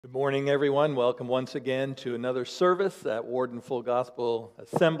Good morning, everyone. Welcome once again to another service at Warden Full Gospel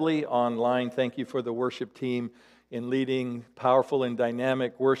Assembly online. Thank you for the worship team in leading powerful and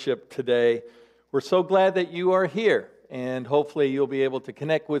dynamic worship today. We're so glad that you are here, and hopefully you'll be able to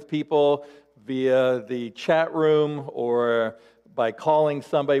connect with people via the chat room or by calling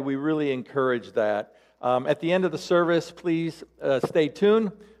somebody. We really encourage that. At the end of the service, please stay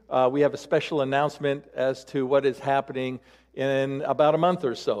tuned. We have a special announcement as to what is happening in about a month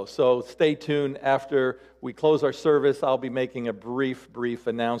or so. So stay tuned. After we close our service, I'll be making a brief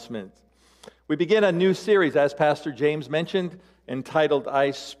announcement. We begin a new series, as Pastor James mentioned, entitled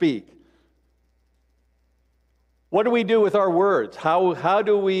I Speak. What do we do with our words? How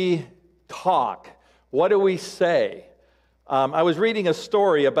do we talk? What do we say? I was reading a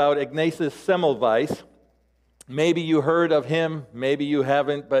story about Ignatius Semmelweis. Maybe you heard of him, maybe you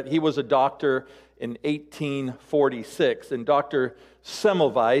haven't, but he was a doctor in 1846. And Dr.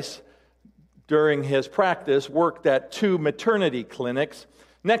 Semmelweis, during his practice, worked at two maternity clinics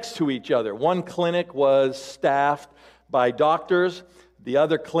next to each other. One clinic was staffed by doctors. The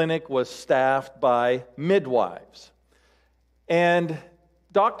other clinic was staffed by midwives. And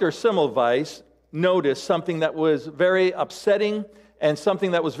Dr. Semmelweis noticed something that was very upsetting and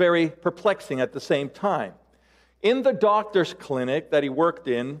something that was very perplexing at the same time. In the doctor's clinic that he worked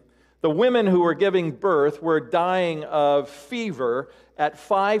in, the women who were giving birth were dying of fever at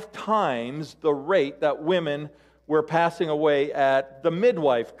 5 times the rate that women were passing away at the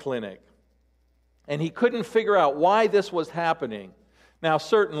midwife clinic. And he couldn't figure out why this was happening. Now,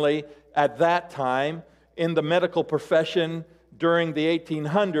 certainly, at that time, in the medical profession, during the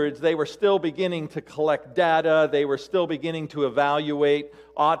 1800s, they were still beginning to collect data. They were still beginning to evaluate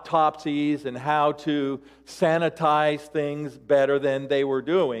autopsies and how to sanitize things better than they were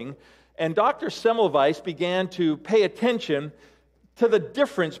doing. And Dr. Semmelweis began to pay attention to the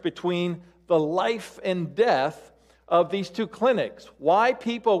difference between the life and death of these two clinics. Why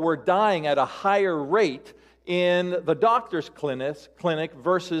people were dying at a higher rate in the doctor's clinic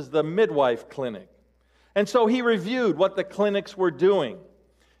versus the midwife clinic. And so he reviewed what the clinics were doing.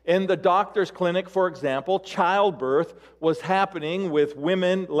 In the doctor's clinic, for example, childbirth was happening with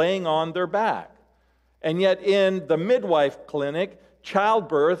women laying on their back. And yet in the midwife clinic,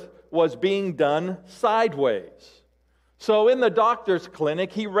 childbirth was being done sideways. So in the doctor's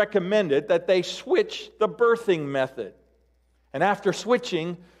clinic, he recommended that they switch the birthing method. And after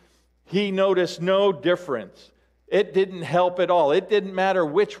switching, he noticed no difference. It didn't help at all. It didn't matter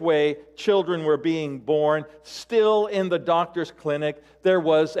which way children were being born. Still in the doctor's clinic, there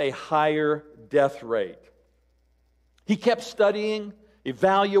was a higher death rate. He kept studying,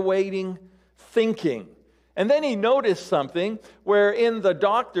 evaluating, thinking. And then he noticed something where in the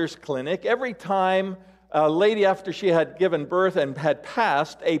doctor's clinic, every time a lady after she had given birth and had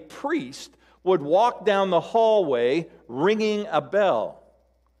passed, a priest would walk down the hallway ringing a bell.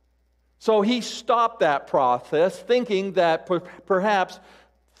 So he stopped that process, thinking that perhaps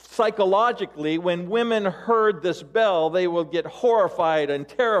psychologically, when women heard this bell, they would get horrified and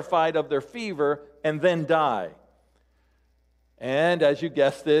terrified of their fever and then die. And as you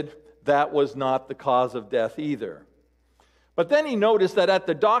guessed it, that was not the cause of death either. But then he noticed that at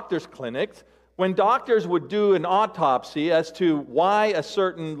the doctor's clinics, when doctors would do an autopsy as to why a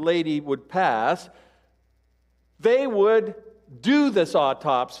certain lady would pass, they would do this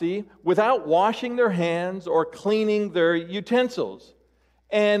autopsy without washing their hands or cleaning their utensils.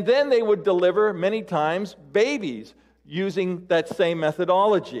 And then they would deliver, many times, babies using that same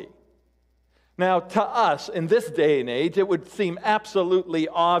methodology. Now, to us, in this day and age, it would seem absolutely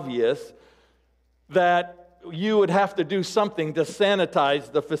obvious that you would have to do something to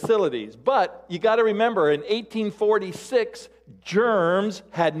sanitize the facilities. But you got to remember, in 1846, germs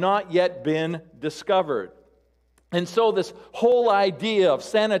had not yet been discovered. And so this whole idea of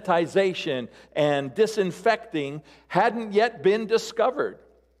sanitization and disinfecting hadn't yet been discovered.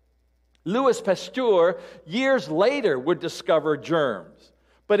 Louis Pasteur, years later, would discover germs.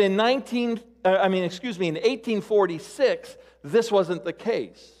 But in 1846, this wasn't the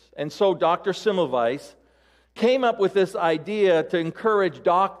case. And so Dr. Semmelweis came up with this idea to encourage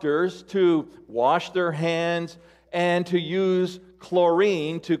doctors to wash their hands and to use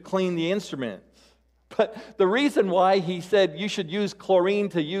chlorine to clean the instruments. But the reason why he said you should use chlorine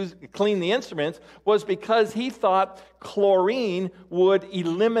to clean the instruments was because he thought chlorine would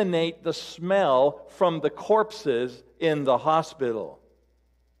eliminate the smell from the corpses in the hospital.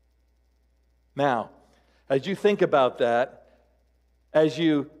 Now, as you think about that, as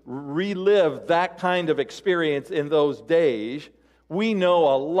you relive that kind of experience in those days, we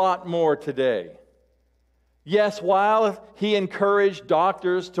know a lot more today. Yes, while he encouraged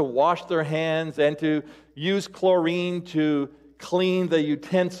doctors to wash their hands and to use chlorine to clean the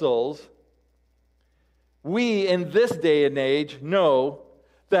utensils, we in this day and age know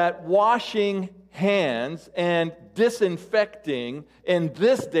that washing hands and disinfecting in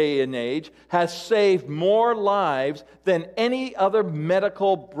this day and age has saved more lives than any other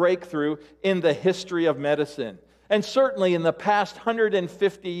medical breakthrough in the history of medicine, and certainly in the past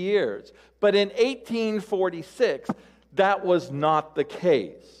 150 years. But in 1846, that was not the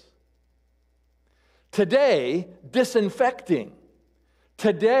case. Today, disinfecting,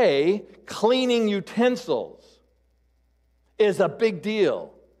 today, cleaning utensils is a big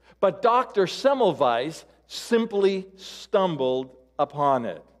deal. But Dr. Semmelweis simply stumbled upon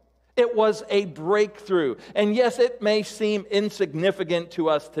it. It was a breakthrough. And yes, it may seem insignificant to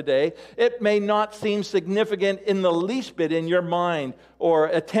us today. It may not seem significant in the least bit in your mind or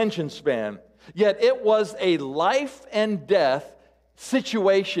attention span. Yet it was a life and death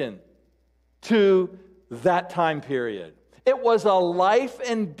situation to that time period. It was a life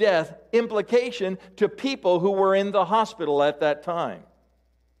and death implication to people who were in the hospital at that time.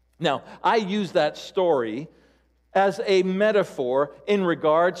 Now, I use that story as a metaphor in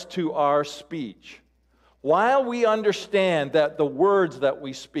regards to our speech. While we understand that the words that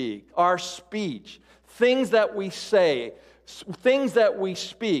we speak, our speech, things that we say, things that we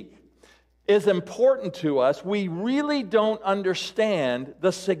speak is important to us, we really don't understand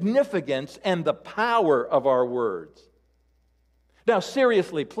the significance and the power of our words. Now,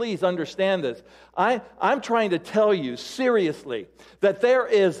 seriously, please understand this. I'm trying to tell you seriously that there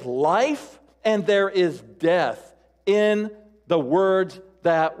is life and there is death in the words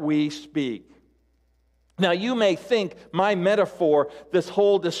that we speak. Now, you may think my metaphor, this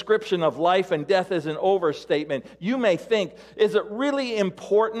whole description of life and death, is an overstatement. You may think, is it really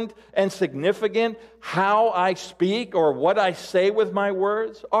important and significant how I speak or what I say with my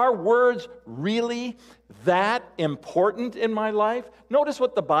words? Are words really that important in my life? Notice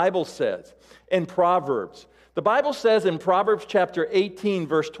what the Bible says in Proverbs. The Bible says in Proverbs chapter 18,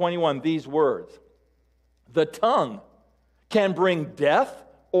 verse 21, these words: "The tongue can bring death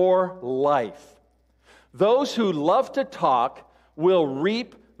or life. Those who love to talk will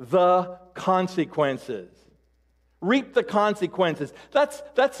reap the consequences." Reap the consequences. That's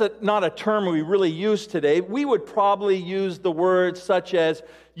not a term we really use today. We would probably use the words such as,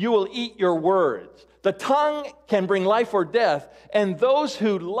 "You will eat your words." The tongue can bring life or death, and those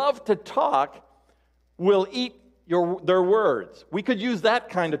who love to talk will eat their words. We could use that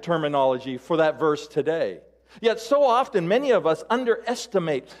kind of terminology for that verse today. Yet so often, many of us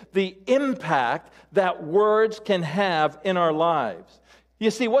underestimate the impact that words can have in our lives. You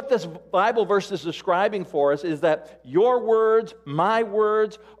see, what this Bible verse is describing for us is that your words, my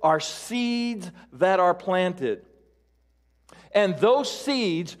words, are seeds that are planted. And those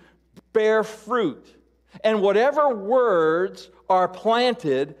seeds bear fruit. And whatever words are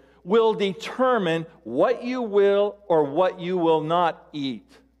planted will determine what you will or what you will not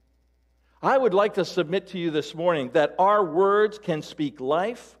eat. I would like to submit to you this morning that our words can speak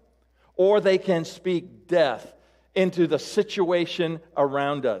life or they can speak death into the situation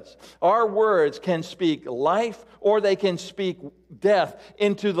around us. Our words can speak life or they can speak death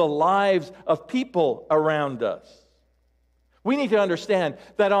into the lives of people around us. We need to understand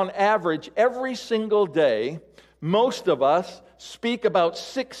that on average, every single day, most of us speak about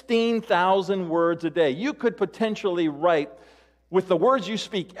 16,000 words a day. You could potentially write, with the words you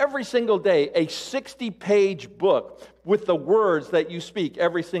speak every single day, a 60-page book with the words that you speak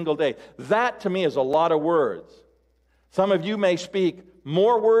every single day. That, to me, is a lot of words. Some of you may speak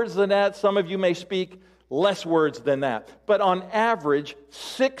more words than that. Some of you may speak less words than that. But on average,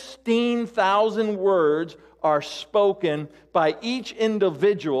 16,000 words are spoken by each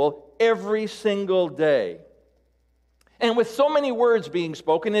individual every single day. And with so many words being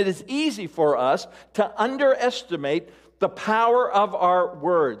spoken, it is easy for us to underestimate the power of our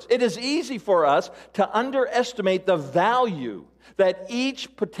words. It is easy for us to underestimate the value that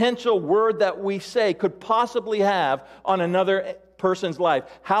each potential word that we say could possibly have on another person's life,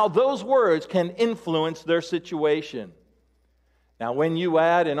 how those words can influence their situation. Now, when you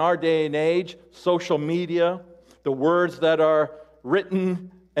add, in our day and age, social media, the words that are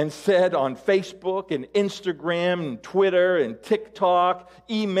written and said on Facebook and Instagram and Twitter and TikTok,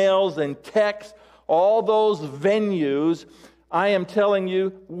 emails and texts, all those venues, I am telling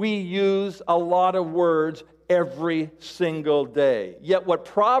you, we use a lot of words every single day. Yet what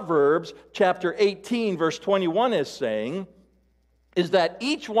Proverbs chapter 18, verse 21 is saying is that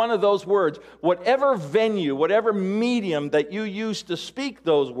each one of those words, whatever venue, whatever medium that you use to speak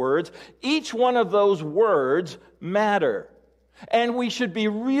those words, each one of those words matter. And we should be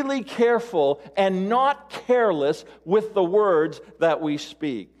really careful and not careless with the words that we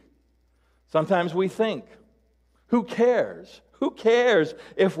speak. Sometimes we think, who cares? Who cares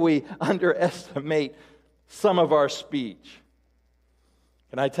if we underestimate some of our speech?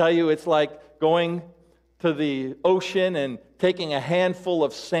 Can I tell you, it's like going to the ocean and taking a handful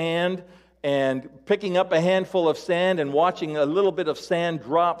of sand and picking up a handful of sand and watching a little bit of sand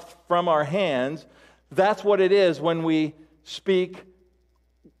drop from our hands. That's what it is when we speak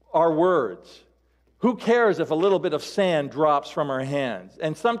our words. Who cares if a little bit of sand drops from our hands?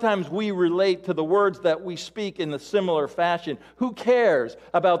 And sometimes we relate to the words that we speak in a similar fashion. Who cares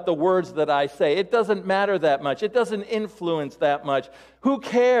about the words that I say? It doesn't matter that much. It doesn't influence that much. Who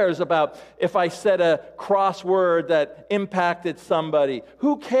cares about if I said a cross word that impacted somebody?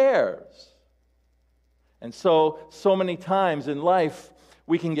 Who cares? And so many times in life,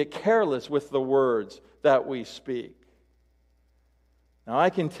 we can get careless with the words that we speak. Now, I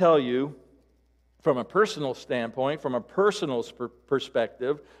can tell you, from a personal standpoint, from a personal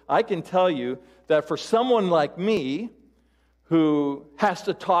perspective, I can tell you that for someone like me, who has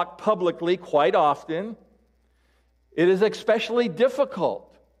to talk publicly quite often, it is especially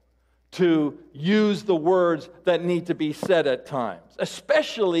difficult to use the words that need to be said at times,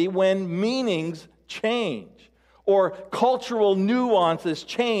 especially when meanings change or cultural nuances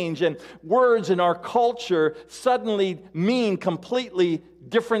change and words in our culture suddenly mean completely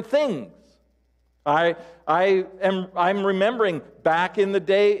different things. I'm remembering back in the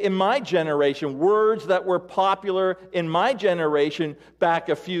day in my generation, words that were popular in my generation back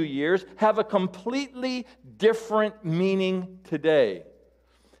a few years have a completely different meaning today.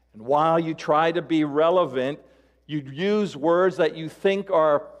 And while you try to be relevant, you use words that you think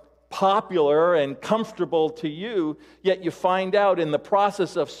are popular and comfortable to you, yet you find out in the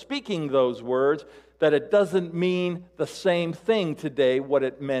process of speaking those words that it doesn't mean the same thing today what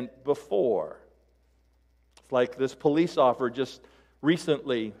it meant before. Like this police officer just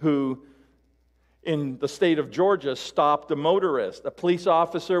recently who, in the state of Georgia, stopped a motorist, a police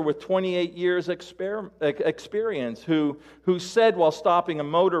officer with 28 years experience who said while stopping a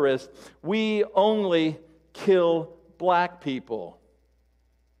motorist, "We only kill black people."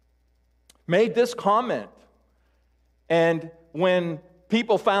 Made this comment. And when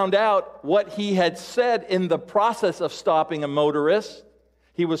people found out what he had said in the process of stopping a motorist,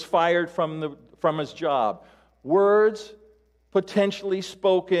 he was fired from his job. Words potentially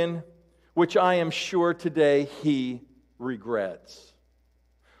spoken, which I am sure today he regrets.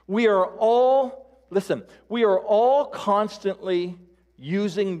 We are all constantly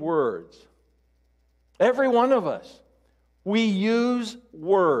using words. Every one of us. We use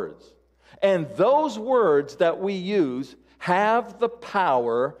words. And those words that we use have the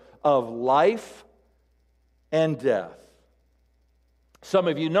power of life and death. Some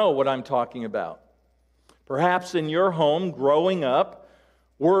of you know what I'm talking about. Perhaps in your home, growing up,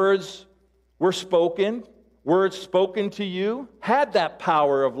 words were spoken, words spoken to you had that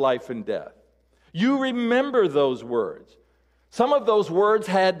power of life and death. You remember those words. Some of those words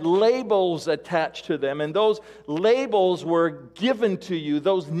had labels attached to them, and those labels were given to you.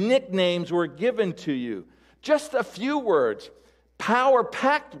 Those nicknames were given to you. Just a few words,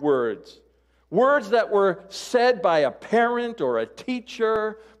 power-packed words. Words that were said by a parent or a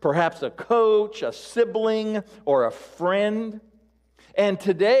teacher, perhaps a coach, a sibling, or a friend. And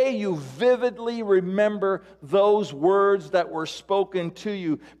today you vividly remember those words that were spoken to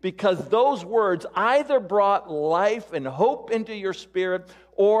you because those words either brought life and hope into your spirit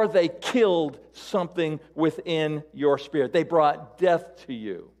or they killed something within your spirit. They brought death to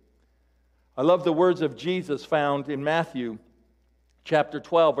you. I love the words of Jesus found in Matthew Chapter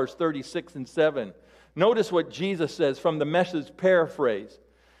 12, verse 36 and 7. Notice what Jesus says from the Message paraphrase.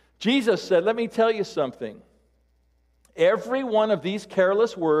 Jesus said, let me tell you something. Every one of these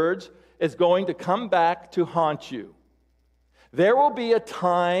careless words is going to come back to haunt you. There will be a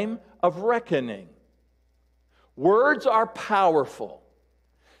time of reckoning. Words are powerful.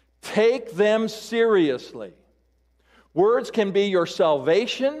 Take them seriously. Words can be your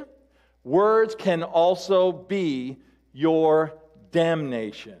salvation. Words can also be your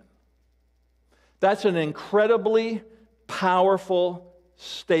damnation. That's an incredibly powerful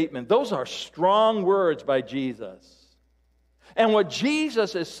statement. Those are strong words by Jesus. And what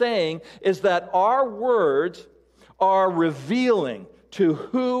Jesus is saying is that our words are revealing to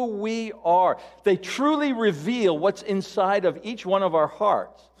who we are. They truly reveal what's inside of each one of our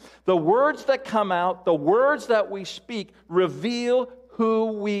hearts. The words that come out, the words that we speak, reveal who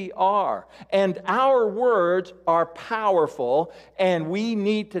we are. And our words are powerful, and we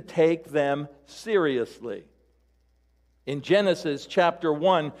need to take them seriously. In Genesis chapter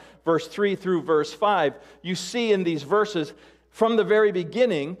 1, verse 3 through verse 5, you see in these verses from the very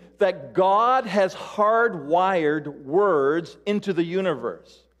beginning that God has hardwired words into the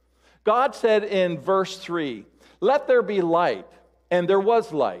universe. God said in verse 3, "Let there be light," and there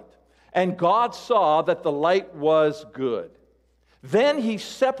was light. And God saw that the light was good. Then he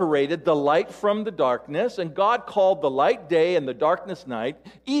separated the light from the darkness, and God called the light day and the darkness night.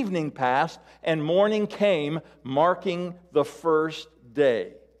 Evening passed, and morning came, marking the first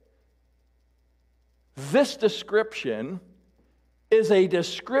day. This description is a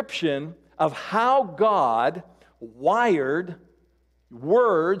description of how God wired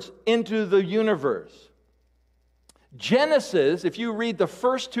words into the universe. Genesis, if you read the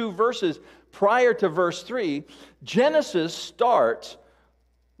first two verses prior to verse 3, Genesis starts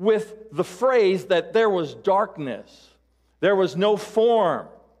with the phrase that there was darkness. There was no form.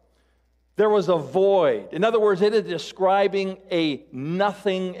 There was a void. In other words, it is describing a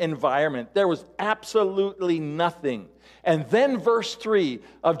nothing environment. There was absolutely nothing. And then verse 3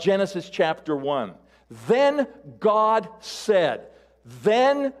 of Genesis chapter 1. Then God said.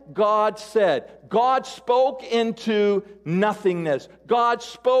 Then God said. God spoke into nothingness. God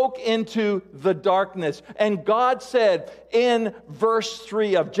spoke into the darkness. And God said in verse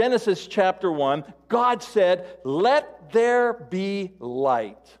 3 of Genesis chapter 1, God said, "Let there be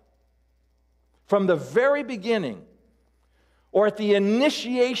light." From the very beginning, or at the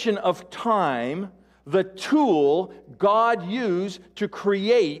initiation of time, the tool God used to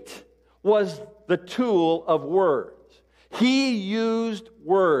create was the tool of words. He used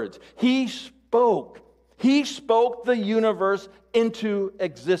words. He spoke. He spoke the universe into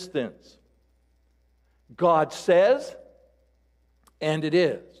existence. God says, and it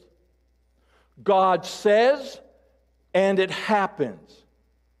is. God says, and it happens.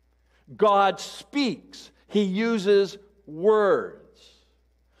 God speaks. He uses words.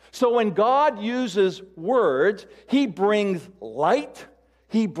 So when God uses words, He brings light.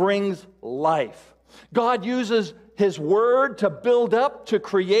 He brings life. God uses His word to build up, to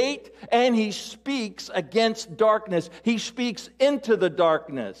create, and He speaks against darkness. He speaks into the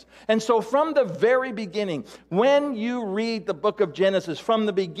darkness. And so from the very beginning, when you read the book of Genesis, from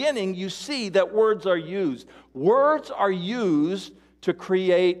the beginning, you see that words are used. Words are used to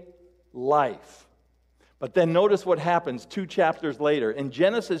create life. But then notice what happens 2 chapters later. In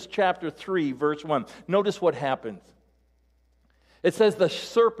Genesis chapter 3, verse 1, notice what happens. It says, "The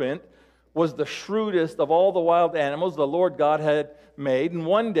serpent was the shrewdest of all the wild animals the Lord God had made. And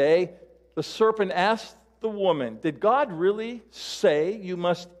one day, the serpent asked the woman, 'Did God really say you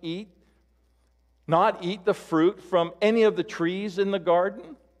must not eat the fruit from any of the trees in the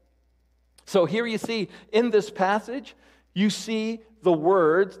garden?'" So here you see, in this passage, you see the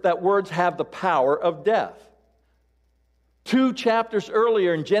words, that words have the power of death. 2 chapters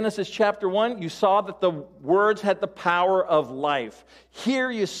earlier in Genesis chapter 1, you saw that the words had the power of life. Here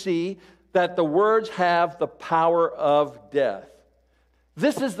you see that the words have the power of death.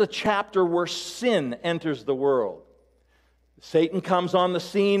 This is the chapter where sin enters the world. Satan comes on the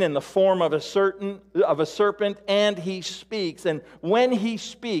scene in the form of a serpent, and he speaks. And when he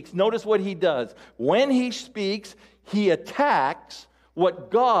speaks, notice what he does. When he speaks, he attacks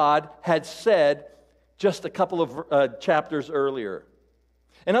what God had said just a couple of chapters earlier.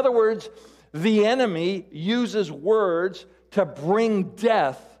 In other words, the enemy uses words to bring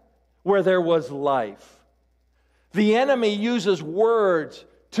death where there was life. The enemy uses words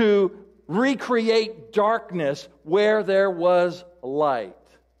to recreate darkness where there was light.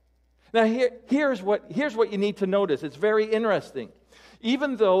 Now here's what you need to notice. It's very interesting.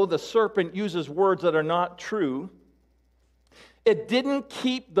 Even though the serpent uses words that are not true, it didn't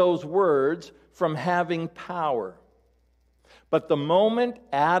keep those words from having power. But the moment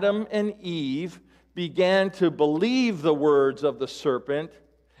Adam and Eve began to believe the words of the serpent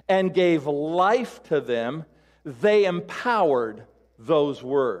and gave life to them, they empowered those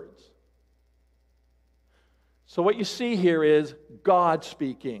words. So what you see here is God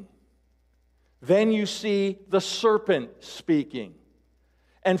speaking. Then you see the serpent speaking.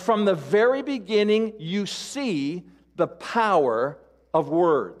 And from the very beginning, you see the power of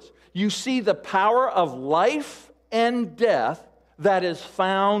words. You see the power of life and death that is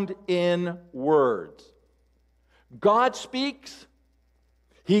found in words. God speaks,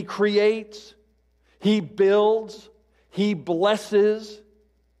 He creates, He builds, He blesses,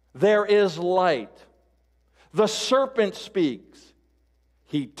 there is light. The serpent speaks.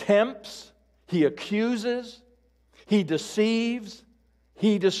 He tempts, he accuses, he deceives,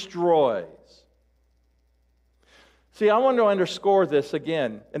 he destroys. See, I want to underscore this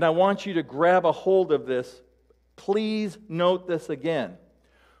again, and I want you to grab a hold of this. Please note this again.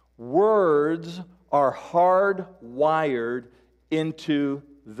 Words are hardwired into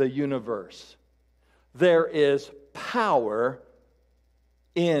the universe. There is power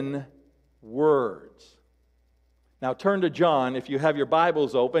in words. Now turn to John, if you have your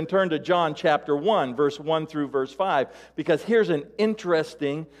Bibles open, turn to John chapter 1, verse 1 through verse 5, because here's an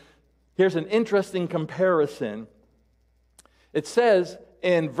interesting comparison. It says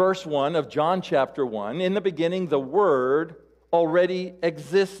in verse 1 of John chapter 1, in the beginning the Word already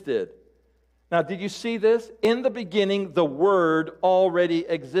existed. Now, did you see this? In the beginning, the Word already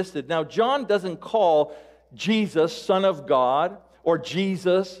existed. Now, John doesn't call Jesus Son of God or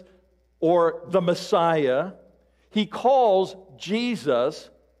Jesus or the Messiah. He calls Jesus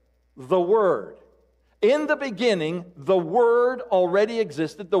the Word. In the beginning, the Word already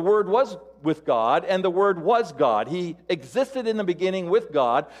existed. The Word was with God, and the Word was God. He existed in the beginning with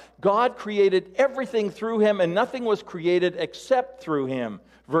God. God created everything through Him, and nothing was created except through Him.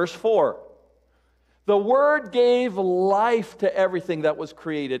 Verse 4. The Word gave life to everything that was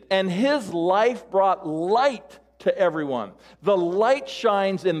created, and His life brought light to everyone. The light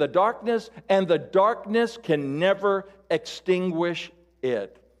shines in the darkness, and the darkness can never extinguish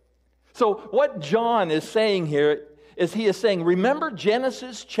it. So what John is saying here is he is saying, remember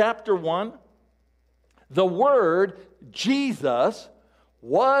Genesis chapter 1? The Word, Jesus,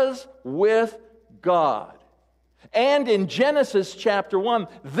 was with God. And in Genesis chapter 1,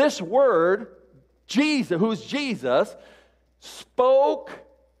 this Word, Jesus, who's Jesus, spoke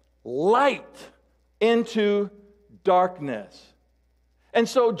light into darkness. And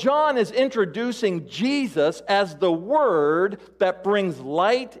so John is introducing Jesus as the Word that brings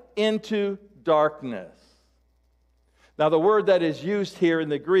light into darkness. Now, the word that is used here in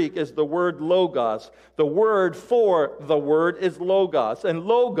the Greek is the word logos. The word for the Word is logos. And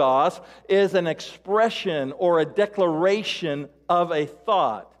logos is an expression or a declaration of a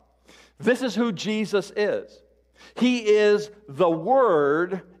thought. This is who Jesus is. He is the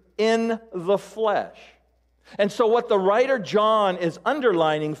Word in the flesh. And so what the writer John is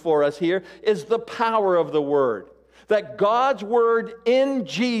underlining for us here is the power of the Word. That God's Word in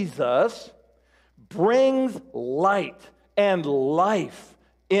Jesus brings light and life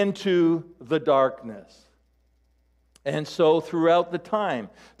into the darkness. And so throughout the time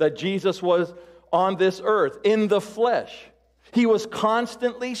that Jesus was on this earth in the flesh, He was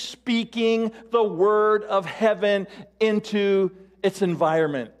constantly speaking the Word of heaven into its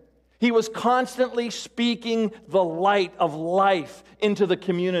environment. He was constantly speaking the light of life into the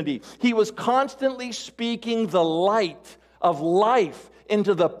community. He was constantly speaking the light of life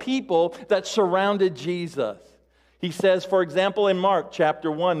into the people that surrounded Jesus. He says, for example, in Mark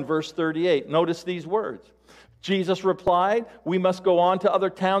chapter 1, verse 38, notice these words. Jesus replied, we must go on to other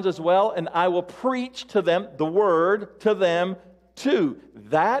towns as well, and I will preach to them the Word to them too.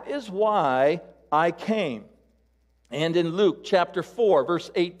 That is why I came. And in Luke chapter 4, verse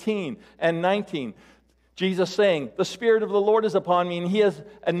 18 and 19, Jesus saying, the Spirit of the Lord is upon me, and He has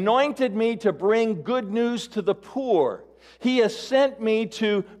anointed me to bring good news to the poor. He has sent me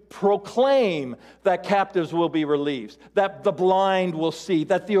to proclaim that captives will be released, that the blind will see,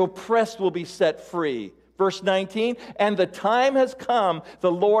 that the oppressed will be set free. Verse 19, and the time has come,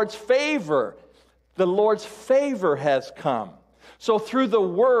 the Lord's favor has come. So through the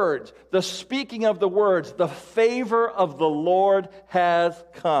words, the speaking of the words, the favor of the Lord has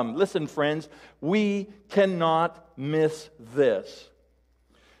come. Listen, friends, we cannot miss this.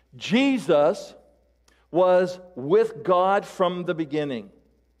 Jesus was with God from the beginning.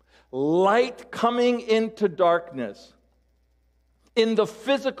 Light coming into darkness. In the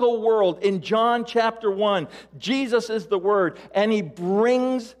physical world, in John chapter 1, Jesus is the Word, and He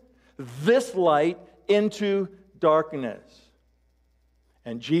brings this light into darkness.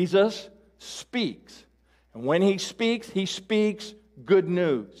 And Jesus speaks. And when He speaks good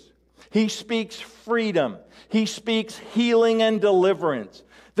news. He speaks freedom. He speaks healing and deliverance.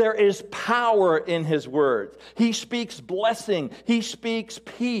 There is power in His words. He speaks blessing. He speaks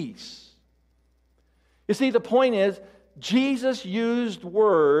peace. You see, the point is, Jesus used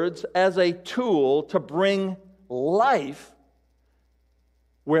words as a tool to bring life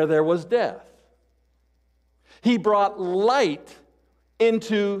where there was death. He brought light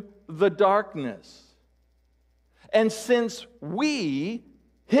into the darkness. And since we,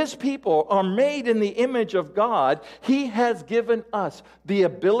 His people are made in the image of God. He has given us the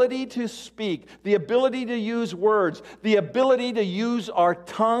ability to speak, the ability to use words, the ability to use our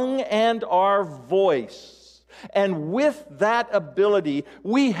tongue and our voice. And with that ability,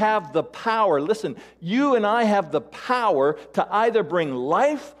 we have the power. Listen, you and I have the power to either bring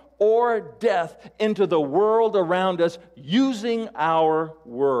life or death into the world around us using our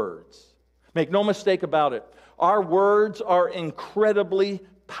words. Make no mistake about it. Our words are incredibly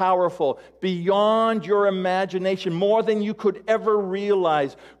powerful, beyond your imagination, more than you could ever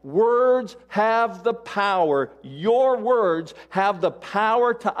realize. Words have the power. Your words have the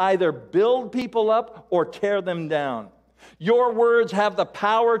power to either build people up or tear them down. Your words have the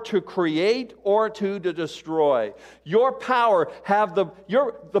power to create or to destroy. The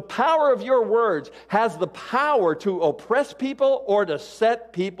power of your words has the power to oppress people or to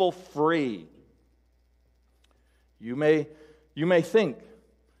set people free. You may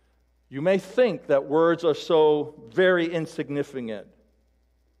think that words are so very insignificant.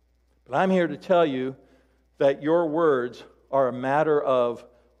 But I'm here to tell you that your words are a matter of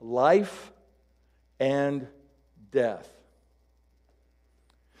life and death.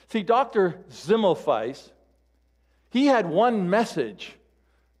 See, Dr. Semmelweis, he had one message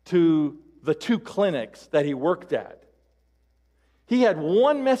to the 2 clinics that he worked at. He had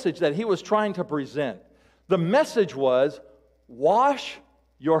one message that he was trying to present. The message was, wash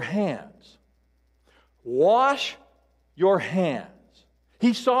your hands. Wash your hands.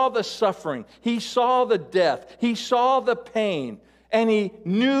 He saw the suffering. He saw the death. He saw the pain. And he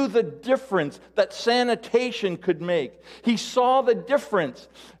knew the difference that sanitation could make. He saw the difference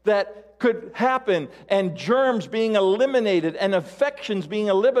that could happen and germs being eliminated and infections being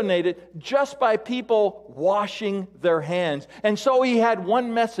eliminated just by people washing their hands. And so he had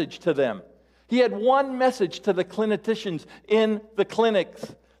one message to them. He had one message to the clinicians in the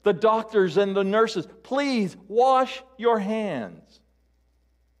clinics, the doctors and the nurses. Please wash your hands.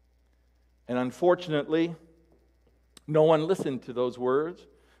 And unfortunately, no one listened to those words.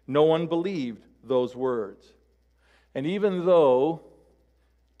 No one believed those words. And even though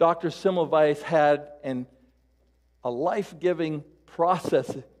Dr. Semmelweis had a life-giving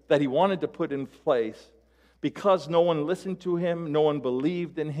process that he wanted to put in place, because no one listened to him, no one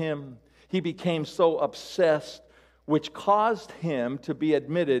believed in him, he became so obsessed, which caused him to be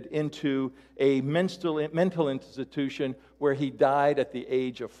admitted into a mental institution where he died at the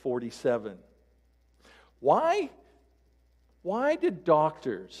age of 47. Why did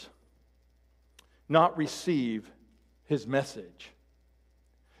doctors not receive his message?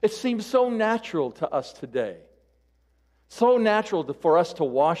 It seems so natural to us today. So natural for us to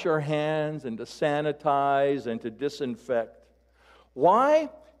wash our hands and to sanitize and to disinfect. Why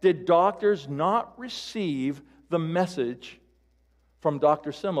did doctors not receive the message from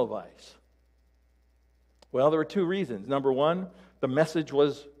Dr. Semmelweis? Well, there were 2 reasons. Number one, the message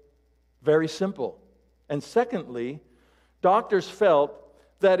was very simple. And secondly, doctors felt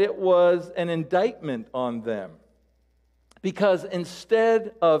that it was an indictment on them, because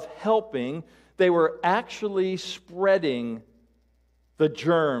instead of helping, they were actually spreading the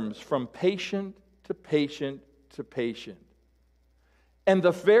germs from patient to patient to patient. And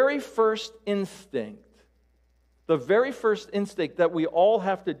the very first instinct that we all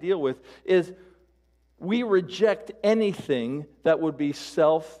have to deal with is we reject anything that would be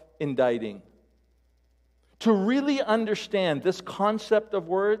self-indicting. To really understand this concept of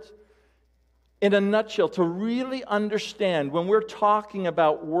words, in a nutshell, to really understand when we're talking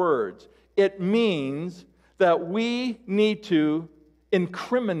about words, it means that we need to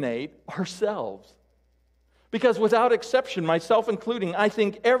incriminate ourselves. Because without exception, myself including, I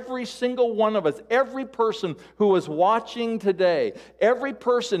think every single one of us, every person who is watching today, every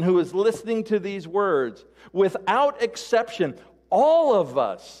person who is listening to these words, without exception, all of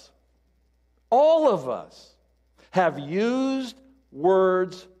us have used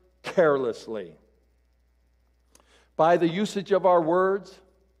words carelessly. By the usage of our words,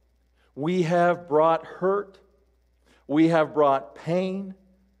 we have brought hurt, we have brought pain,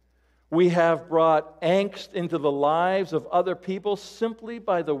 we have brought angst into the lives of other people simply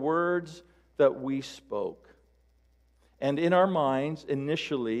by the words that we spoke. And in our minds,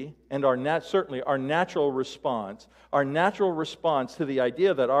 initially, and certainly our natural response to the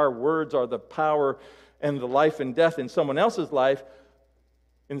idea that our words are the power and the life and death in someone else's life,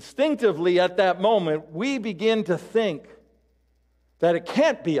 instinctively at that moment, we begin to think that it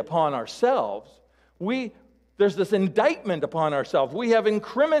can't be upon ourselves. There's this indictment upon ourselves. We have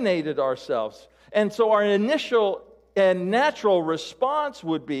incriminated ourselves. And so our initial and natural response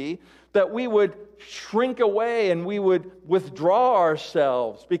would be that we would shrink away and we would withdraw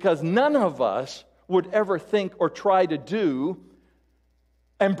ourselves, because none of us would ever think or try to do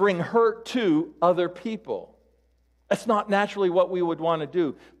and bring hurt to other people. That's not naturally what we would want to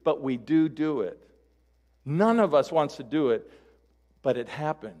do, but we do it. None of us wants to do it, but it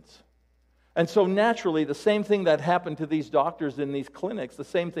happens. And so naturally, the same thing that happened to these doctors in these clinics, the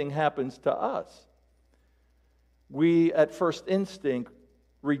same thing happens to us. We, at first instinct,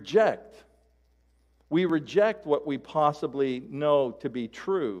 reject. We reject what we possibly know to be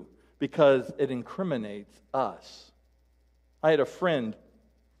true because it incriminates us. I had a friend,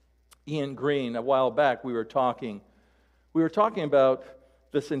 Ian Green, a while back. We were talking about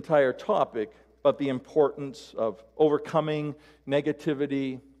this entire topic, about the importance of overcoming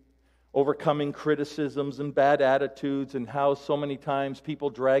negativity, overcoming criticisms and bad attitudes, and how so many times people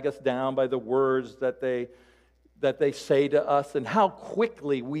drag us down by the words that they say to us, and how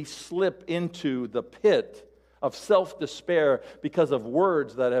quickly we slip into the pit of self-despair because of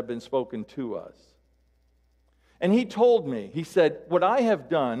words that have been spoken to us. And he told me, he said, what I have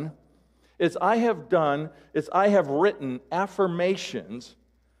done is I have written affirmations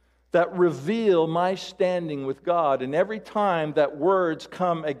that reveal my standing with God. And every time that words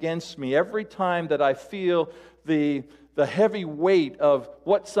come against me, every time that I feel the heavy weight of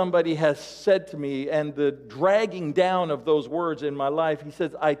what somebody has said to me and the dragging down of those words in my life, he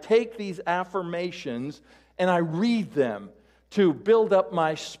says, I take these affirmations and I read them to build up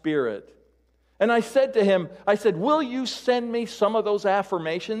my spirit. And I said to him, will you send me some of those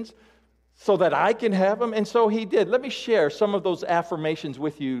affirmations so that I can have them? And so he did. Let me share some of those affirmations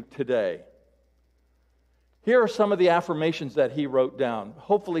with you today. Here are some of the affirmations that he wrote down.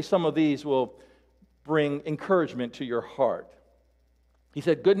 Hopefully some of these will bring encouragement to your heart. He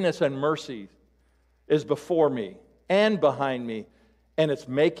said, goodness and mercy is before me and behind me, and it's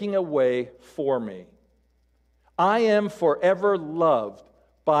making a way for me. I am forever loved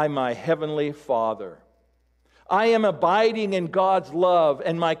by my heavenly Father. I am abiding in God's love,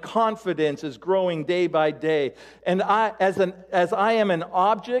 and my confidence is growing day by day. And as I am an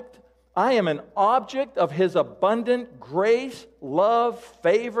object of His abundant grace, love,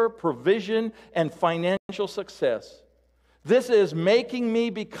 favor, provision, and financial success. This is making me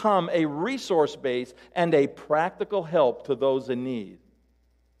become a resource base and a practical help to those in need.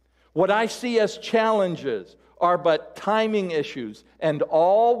 What I see as challenges are but timing issues, and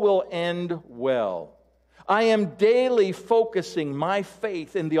all will end well. I am daily focusing my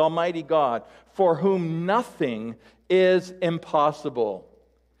faith in the Almighty God, for whom nothing is impossible.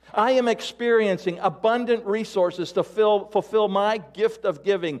 I am experiencing abundant resources to fulfill my gift of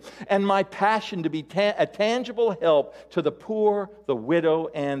giving and my passion to be a tangible help to the poor, the widow,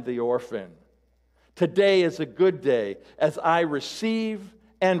 and the orphan. Today is a good day as I receive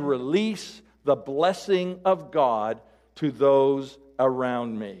and release the blessing of God to those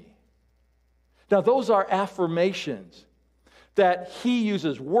around me. Now, those are affirmations that he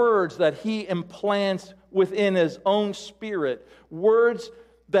uses, words that he implants within his own spirit, words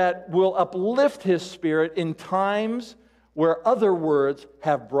that will uplift his spirit in times where other words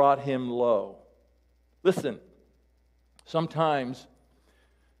have brought him low. Listen, sometimes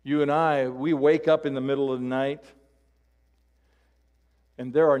you and I, we wake up in the middle of the night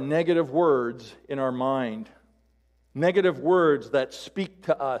and there are negative words in our mind. Negative words that speak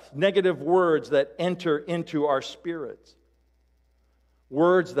to us. Negative words that enter into our spirits.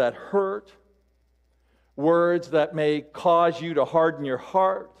 Words that hurt. Words that may cause you to harden your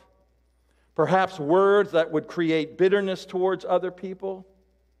heart. Perhaps words that would create bitterness towards other people.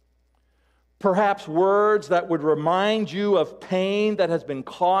 Perhaps words that would remind you of pain that has been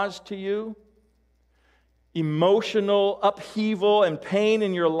caused to you. Emotional upheaval and pain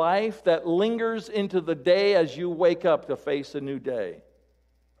in your life that lingers into the day as you wake up to face a new day.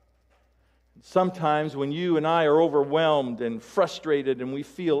 Sometimes when you and I are overwhelmed and frustrated and we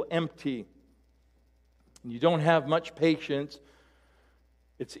feel empty, and you don't have much patience,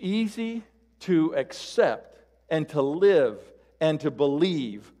 it's easy to accept and to live and to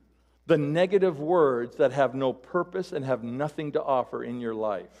believe the negative words that have no purpose and have nothing to offer in your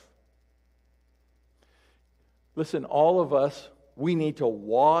life. Listen, all of us, we need to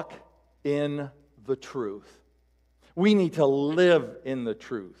walk in the truth. We need to live in the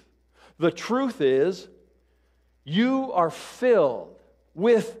truth. The truth is, you are filled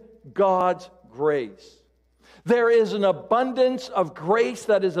with God's grace. There is an abundance of grace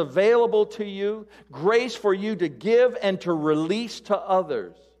that is available to you, grace for you to give and to release to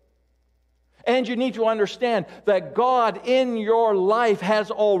others. And you need to understand that God in your life has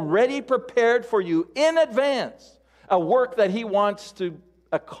already prepared for you in advance a work that He wants to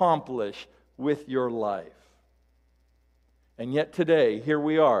accomplish with your life. And yet today, here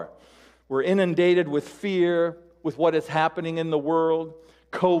we are. We're inundated with fear, with what is happening in the world,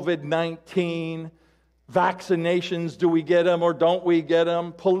 COVID-19, vaccinations, do we get them or don't we get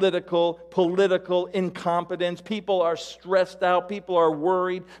them? Political incompetence. People are stressed out. People are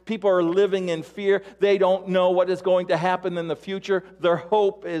worried. People are living in fear. They don't know what is going to happen in the future. Their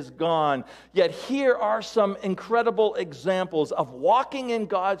hope is gone. Yet here are some incredible examples of walking in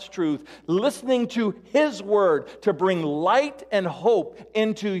God's truth, listening to His Word to bring light and hope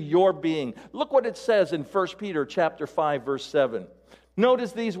into your being. Look what it says in 1 Peter chapter 5, verse 7.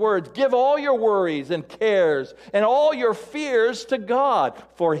 Notice these words, give all your worries and cares and all your fears to God,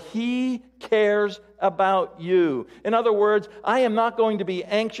 for He cares about you. In other words, I am not going to be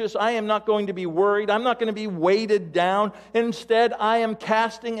anxious. I am not going to be worried. I'm not going to be weighted down. Instead, I am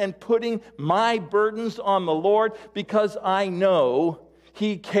casting and putting my burdens on the Lord because I know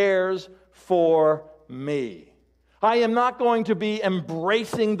He cares for me. I am not going to be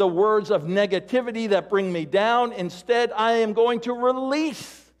embracing the words of negativity that bring me down. Instead, I am going to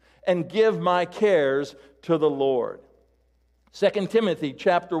release and give my cares to the Lord. 2 Timothy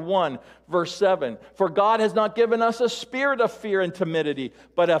chapter 1, verse 7. For God has not given us a spirit of fear and timidity,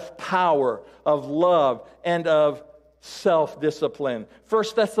 but of power, of love, and of self-discipline. 1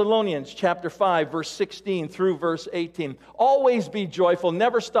 Thessalonians chapter 5, verse 16 through verse 18. Always be joyful,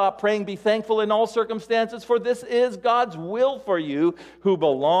 never stop praying, be thankful in all circumstances, for this is God's will for you who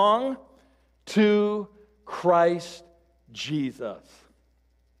belong to Christ Jesus.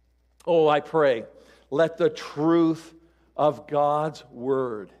 Oh, I pray, let the truth of God's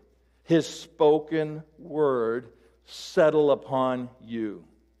word, His spoken word, settle upon you.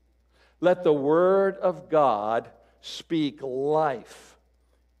 Let the word of God speak life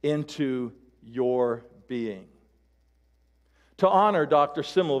into your being. To honor Dr.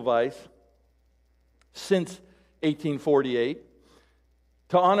 Semmelweis, since 1848,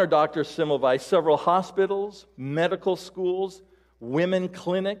 to honor Dr. Semmelweis, several hospitals, medical schools, women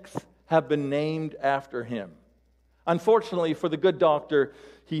clinics have been named after him. Unfortunately for the good doctor,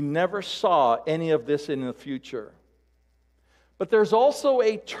 he never saw any of this in the future. But there's also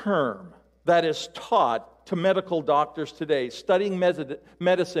a term that is taught to medical doctors today, studying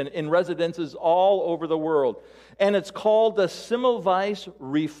medicine in residences all over the world. And it's called the Semmelweis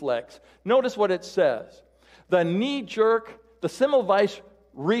reflex. Notice what it says. The Semmelweis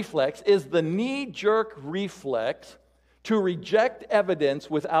reflex is the knee-jerk reflex to reject evidence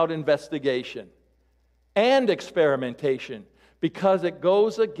without investigation and experimentation because it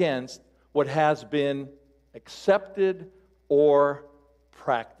goes against what has been accepted or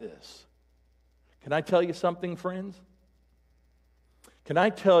practiced. Can I tell you something, friends? Can I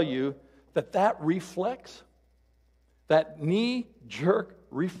tell you that reflex, that knee-jerk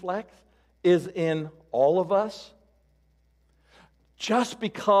reflex, is in all of us? Just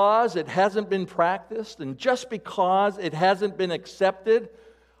because it hasn't been practiced and just because it hasn't been accepted,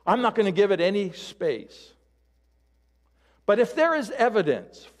 I'm not going to give it any space. But if there is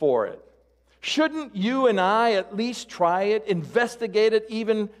evidence for it, shouldn't you and I at least try it, investigate it,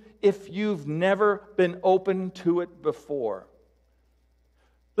 even if you've never been open to it before?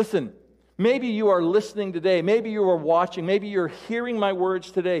 Listen, maybe you are listening today, maybe you are watching, maybe you're hearing my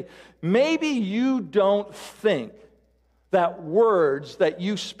words today. Maybe you don't think that words that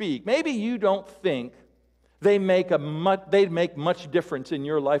you speak, maybe you don't think they make much difference in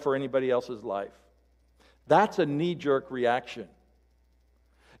your life or anybody else's life. That's a knee-jerk reaction.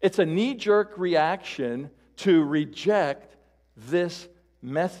 It's a knee-jerk reaction to reject this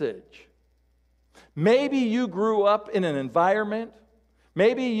message. Maybe you grew up in an environment,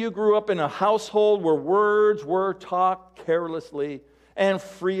 maybe you grew up in a household where words were talked carelessly and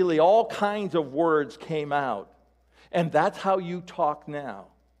freely. All kinds of words came out. And that's how you talk now.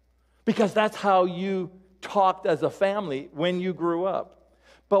 Because that's how you talked as a family when you grew up.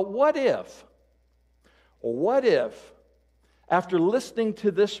 But what if, after listening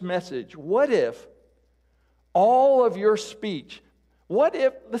to this message, what if all of your speech, what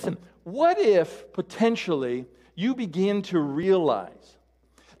if potentially you begin to realize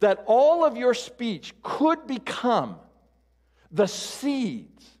that all of your speech could become the seed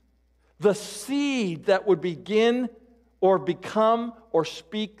that would begin or become or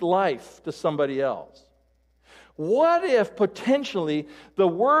speak life to somebody else? What if potentially the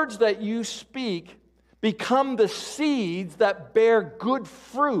words that you speak become the seeds that bear good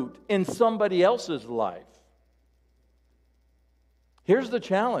fruit in somebody else's life? Here's the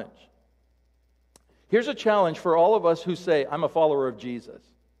challenge. Here's a challenge for all of us who say, I'm a follower of Jesus.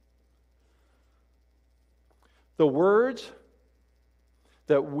 The words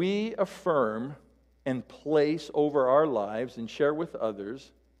that we affirm and place over our lives and share with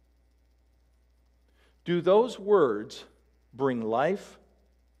others, do those words bring life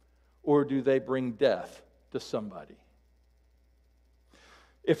or do they bring death to somebody?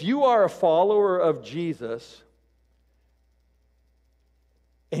 If you are a follower of Jesus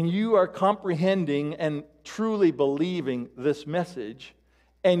and you are comprehending and truly believing this message,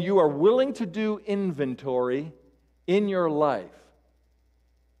 and you are willing to do inventory in your life,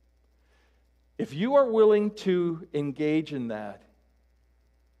 if you are willing to engage in that,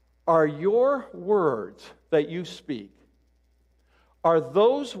 are your words that you speak, are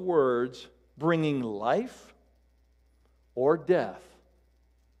those words bringing life or death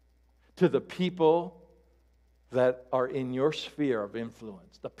to the people that are in your sphere of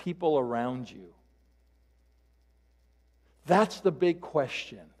influence, the people around you? That's the big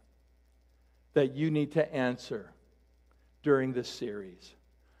question that you need to answer during this series.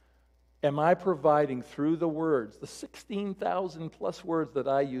 Am I providing through the words, the 16,000 plus words that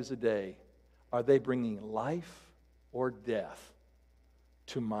I use a day, are they bringing life or death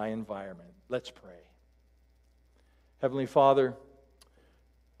to my environment? Let's pray. Heavenly Father,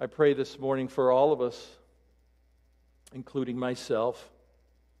 I pray this morning for all of us, including myself.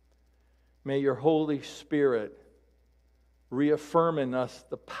 May your Holy Spirit reaffirm in us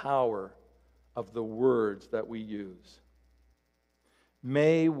the power of the words that we use.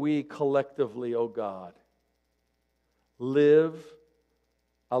 May we collectively, O God, live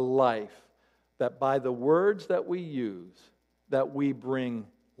a life that by the words that we use, that we bring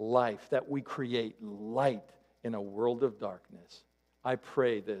life, that we create light in a world of darkness. I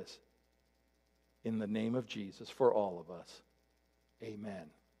pray this in the name of Jesus for all of us. Amen.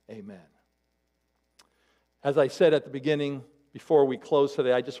 Amen. As I said at the beginning, before we close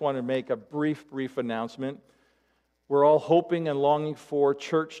today, I just want to make a brief announcement. We're all hoping and longing for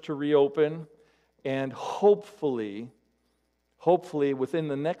church to reopen, and hopefully within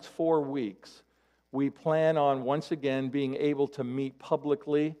the next 4 weeks, we plan on once again being able to meet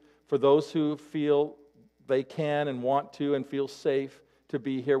publicly for those who feel they can and want to and feel safe to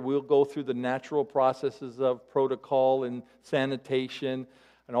be here. We'll go through the natural processes of protocol and sanitation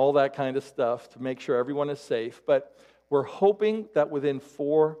and all that kind of stuff to make sure everyone is safe. But we're hoping that within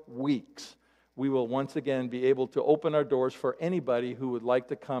 4 weeks, we will once again be able to open our doors for anybody who would like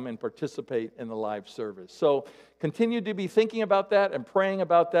to come and participate in the live service. So continue to be thinking about that and praying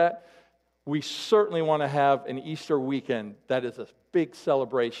about that. We certainly want to have an Easter weekend that is a big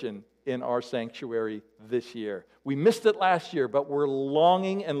celebration in our sanctuary this year. We missed it last year, but we're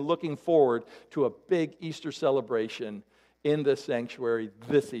longing and looking forward to a big Easter celebration in this sanctuary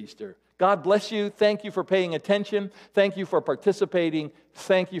this Easter. God bless you. Thank you for paying attention. Thank you for participating.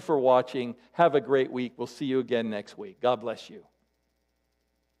 Thank you for watching. Have a great week. We'll see you again next week. God bless you.